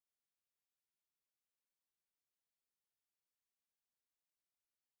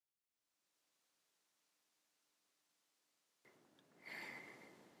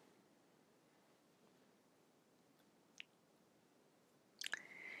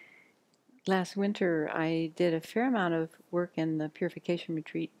Last winter, I did a fair amount of work in the purification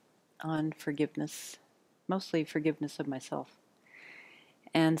retreat on forgiveness, mostly forgiveness of myself.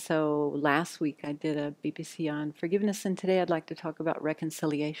 And so last week I did a BBC on forgiveness, and today I'd like to talk about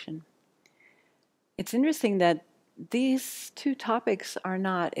reconciliation. It's interesting that these two topics are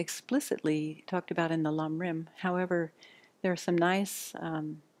not explicitly talked about in the Lam Rim. However, there are some nice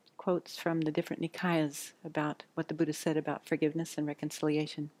quotes from the different Nikayas about what the Buddha said about forgiveness and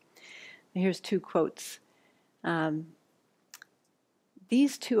reconciliation. Here's two quotes. Um,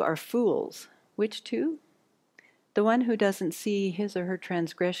 These two are fools. Which two? The one who doesn't see his or her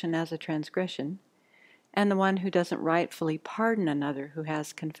transgression as a transgression, and the one who doesn't rightfully pardon another who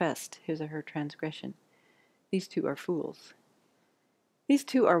has confessed his or her transgression. These two are fools. These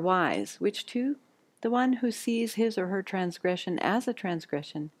two are wise. Which two? The one who sees his or her transgression as a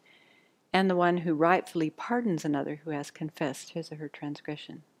transgression, and the one who rightfully pardons another who has confessed his or her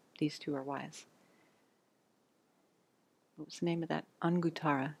transgression. These two are wise. What was the name of that?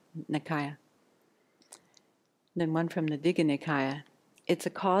 Anguttara Nikaya. Then one from the Digha Nikaya. It's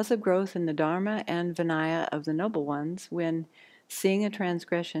a cause of growth in the Dharma and Vinaya of the noble ones when, seeing a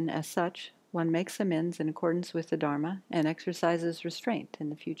transgression as such, one makes amends in accordance with the Dharma and exercises restraint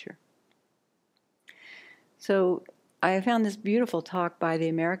in the future. So I found this beautiful talk by the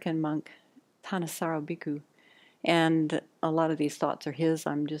American monk Thanissaro Bhikkhu, and a lot of these thoughts are his.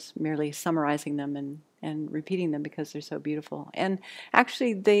 I'm just merely summarizing them and repeating them because they're so beautiful. And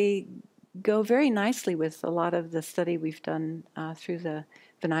actually they go very nicely with a lot of the study we've done through the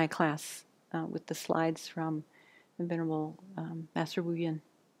Vinaya class with the slides from the Venerable Master Wu Yin.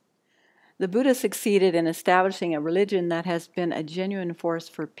 The Buddha succeeded in establishing a religion that has been a genuine force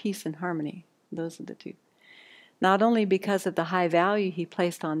for peace and harmony. Those are the two. Not only because of the high value he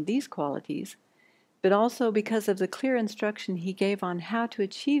placed on these qualities, but also because of the clear instruction he gave on how to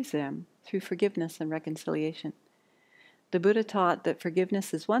achieve them through forgiveness and reconciliation. The Buddha taught that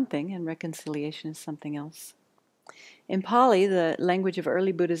forgiveness is one thing and reconciliation is something else. In Pali, the language of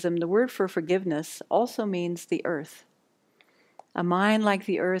early Buddhism, the word for forgiveness also means the earth. A mind like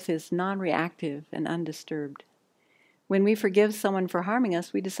the earth is non-reactive and undisturbed. When we forgive someone for harming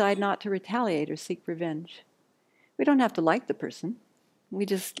us, we decide not to retaliate or seek revenge. We don't have to like the person. We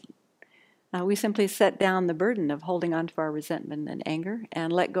simply set down the burden of holding on to our resentment and anger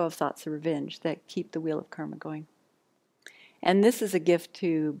and let go of thoughts of revenge that keep the wheel of karma going. And this is a gift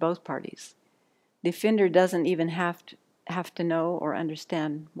to both parties. The offender doesn't even have to know or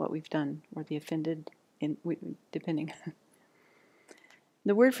understand what we've done, or the offended, depending.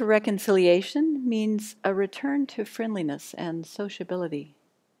 The word for reconciliation means a return to friendliness and sociability.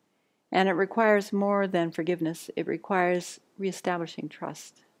 And it requires more than forgiveness. It requires reestablishing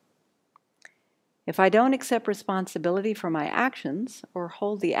trust. If I don't accept responsibility for my actions or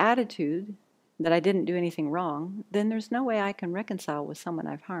hold the attitude that I didn't do anything wrong, then there's no way I can reconcile with someone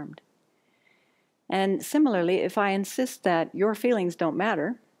I've harmed. And similarly, if I insist that your feelings don't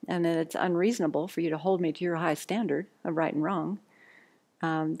matter and that it's unreasonable for you to hold me to your high standard of right and wrong,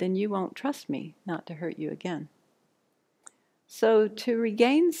 then you won't trust me not to hurt you again. So to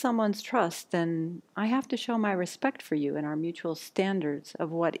regain someone's trust, then I have to show my respect for you and our mutual standards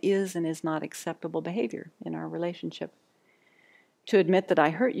of what is and is not acceptable behavior in our relationship. To admit that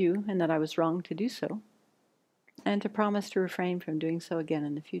I hurt you and that I was wrong to do so, and to promise to refrain from doing so again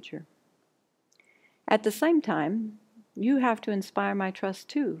in the future. At the same time, you have to inspire my trust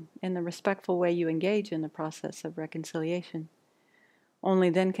too in the respectful way you engage in the process of reconciliation. Only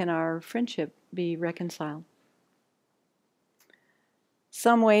then can our friendship be reconciled.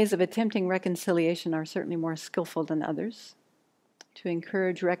 Some ways of attempting reconciliation are certainly more skillful than others. To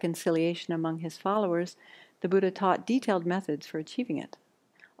encourage reconciliation among his followers, the Buddha taught detailed methods for achieving it,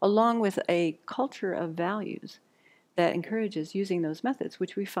 along with a culture of values that encourages using those methods,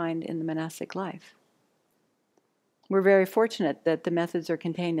 which we find in the monastic life. We're very fortunate that the methods are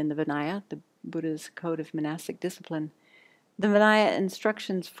contained in the Vinaya, the Buddha's code of monastic discipline. The Vinaya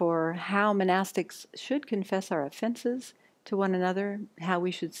instructions for how monastics should confess our offenses to one another, how we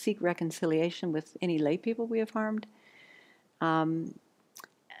should seek reconciliation with any lay people we have harmed, and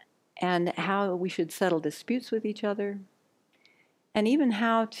how we should settle disputes with each other, and even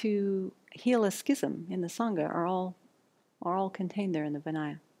how to heal a schism in the Sangha are all contained there in the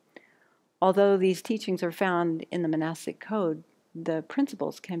Vinaya. Although these teachings are found in the monastic code, the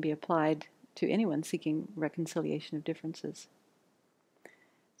principles can be applied to anyone seeking reconciliation of differences.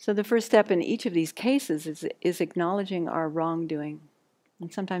 So the first step in each of these cases is acknowledging our wrongdoing,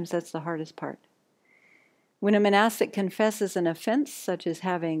 and sometimes that's the hardest part. When a monastic confesses an offense, such as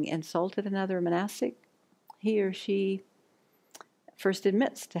having insulted another monastic, he or she first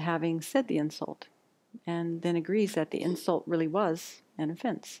admits to having said the insult and then agrees that the insult really was an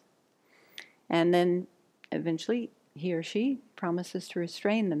offense. And then eventually he or she promises to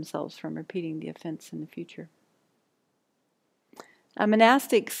restrain themselves from repeating the offense in the future. A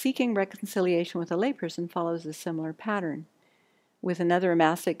monastic seeking reconciliation with a layperson follows a similar pattern, with another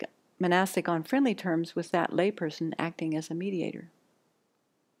monastic on friendly terms with that layperson acting as a mediator.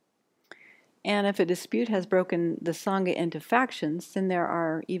 And if a dispute has broken the Sangha into factions, then there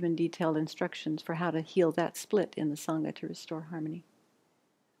are even detailed instructions for how to heal that split in the Sangha to restore harmony.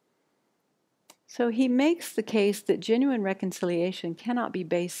 So he makes the case that genuine reconciliation cannot be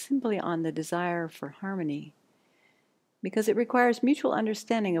based simply on the desire for harmony, because it requires mutual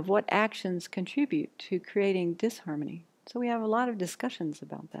understanding of what actions contribute to creating disharmony. So we have a lot of discussions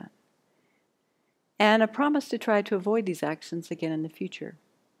about that. And a promise to try to avoid these actions again in the future.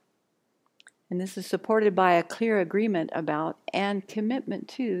 And this is supported by a clear agreement about and commitment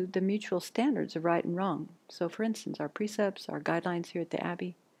to the mutual standards of right and wrong. So for instance, our precepts, our guidelines here at the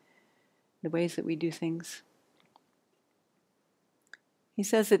Abbey, the ways that we do things. He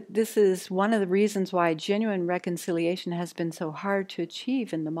says that this is one of the reasons why genuine reconciliation has been so hard to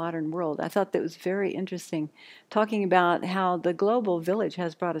achieve in the modern world. I thought that was very interesting, talking about how the global village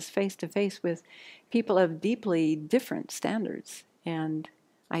has brought us face to face with people of deeply different standards and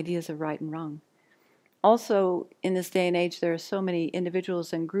ideas of right and wrong. Also, in this day and age, there are so many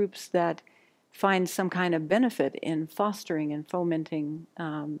individuals and groups that find some kind of benefit in fostering and fomenting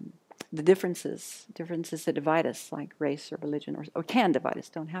the differences that divide us, like race or religion, or can divide us,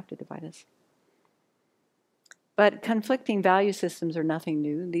 don't have to divide us. But conflicting value systems are nothing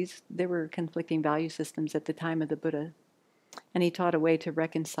new. There were conflicting value systems at the time of the Buddha, and he taught a way to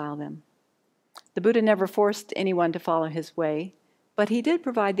reconcile them. The Buddha never forced anyone to follow his way, but he did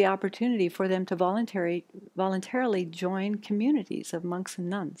provide the opportunity for them to voluntarily join communities of monks and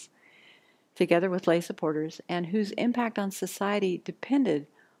nuns, together with lay supporters, and whose impact on society depended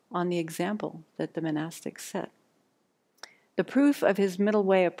on the example that the monastics set. The proof of his middle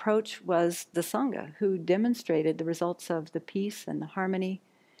way approach was the Sangha, who demonstrated the results of the peace and the harmony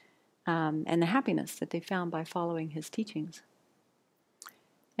and the happiness that they found by following his teachings.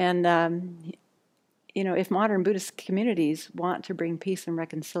 And if modern Buddhist communities want to bring peace and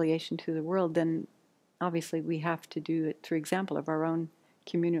reconciliation to the world, then obviously we have to do it through example of our own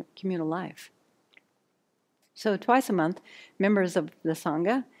communal life. So twice a month, members of the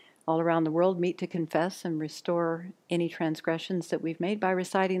Sangha all around the world meet to confess and restore any transgressions that we've made by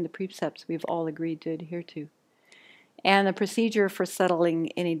reciting the precepts we've all agreed to adhere to. And the procedure for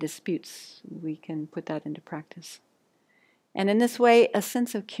settling any disputes, we can put that into practice. And in this way, a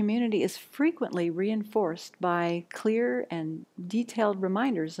sense of community is frequently reinforced by clear and detailed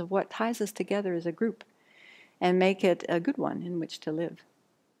reminders of what ties us together as a group and make it a good one in which to live.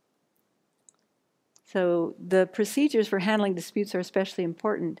 So the procedures for handling disputes are especially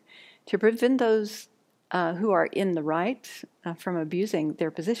important to prevent those who are in the right from abusing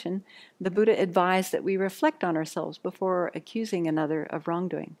their position. The Buddha advised that we reflect on ourselves before accusing another of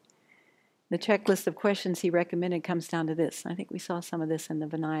wrongdoing. The checklist of questions he recommended comes down to this. I think we saw some of this in the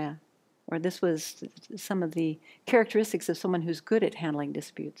Vinaya, or this was some of the characteristics of someone who's good at handling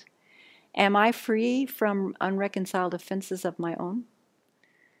disputes. Am I free from unreconciled offenses of my own?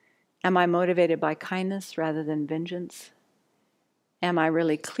 Am I motivated by kindness rather than vengeance? Am I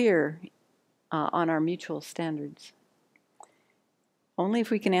really clear on our mutual standards? Only if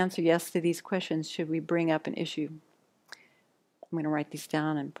we can answer yes to these questions should we bring up an issue. I'm going to write these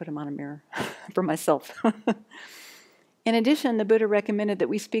down and put them on a mirror for myself. In addition, the Buddha recommended that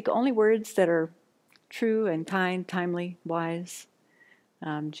we speak only words that are true and kind, timely, wise,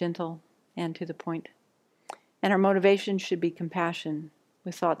 gentle, and to the point. And our motivation should be compassion,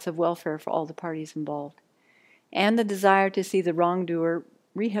 with thoughts of welfare for all the parties involved, and the desire to see the wrongdoer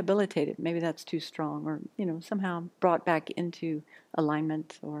rehabilitated. Maybe that's too strong, or somehow brought back into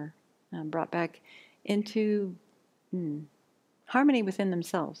alignment, or brought back into harmony within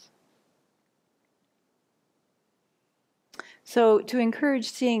themselves. So to encourage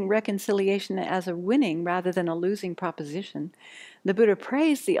seeing reconciliation as a winning rather than a losing proposition, the Buddha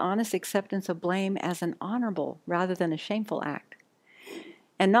praised the honest acceptance of blame as an honorable rather than a shameful act,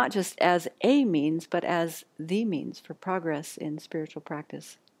 and not just as a means, but as the means for progress in spiritual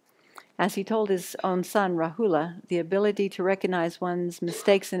practice. As he told his own son, Rahula, the ability to recognize one's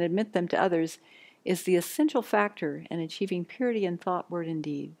mistakes and admit them to others is the essential factor in achieving purity in thought, word, and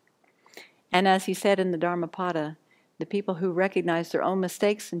deed. And as he said in the Dharmapada, the people who recognize their own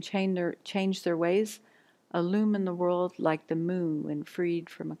mistakes and change their ways illumine the world like the moon when freed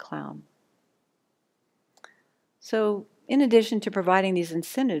from a cloud. So in addition to providing these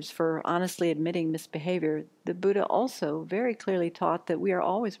incentives for honestly admitting misbehavior, the Buddha also very clearly taught that we are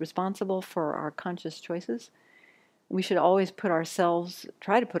always responsible for our conscious choices. We should always try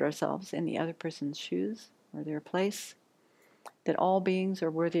to put ourselves in the other person's shoes or their place, that all beings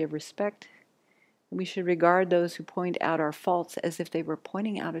are worthy of respect. We should regard those who point out our faults as if they were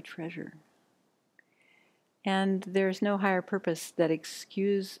pointing out a treasure. And there's no higher purpose that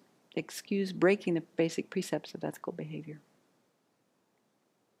excuse breaking the basic precepts of ethical behavior.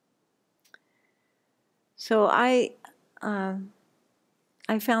 So I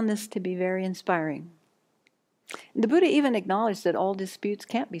found this to be very inspiring. The Buddha even acknowledged that all disputes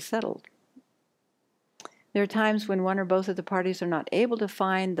can't be settled. There are times when one or both of the parties are not able to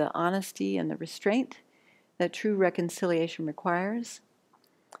find the honesty and the restraint that true reconciliation requires.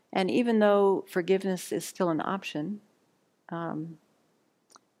 And even though forgiveness is still an option,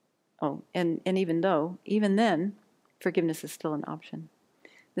 even then, forgiveness is still an option.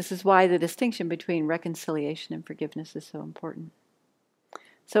 This is why the distinction between reconciliation and forgiveness is so important.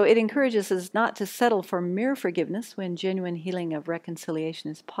 So it encourages us not to settle for mere forgiveness when genuine healing of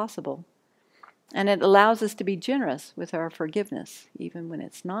reconciliation is possible. And it allows us to be generous with our forgiveness, even when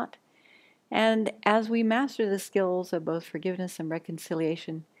it's not. And as we master the skills of both forgiveness and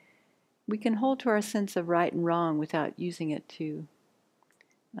reconciliation, we can hold to our sense of right and wrong without using it to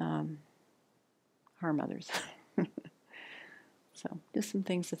harm others. So, just some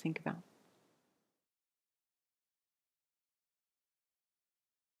things to think about.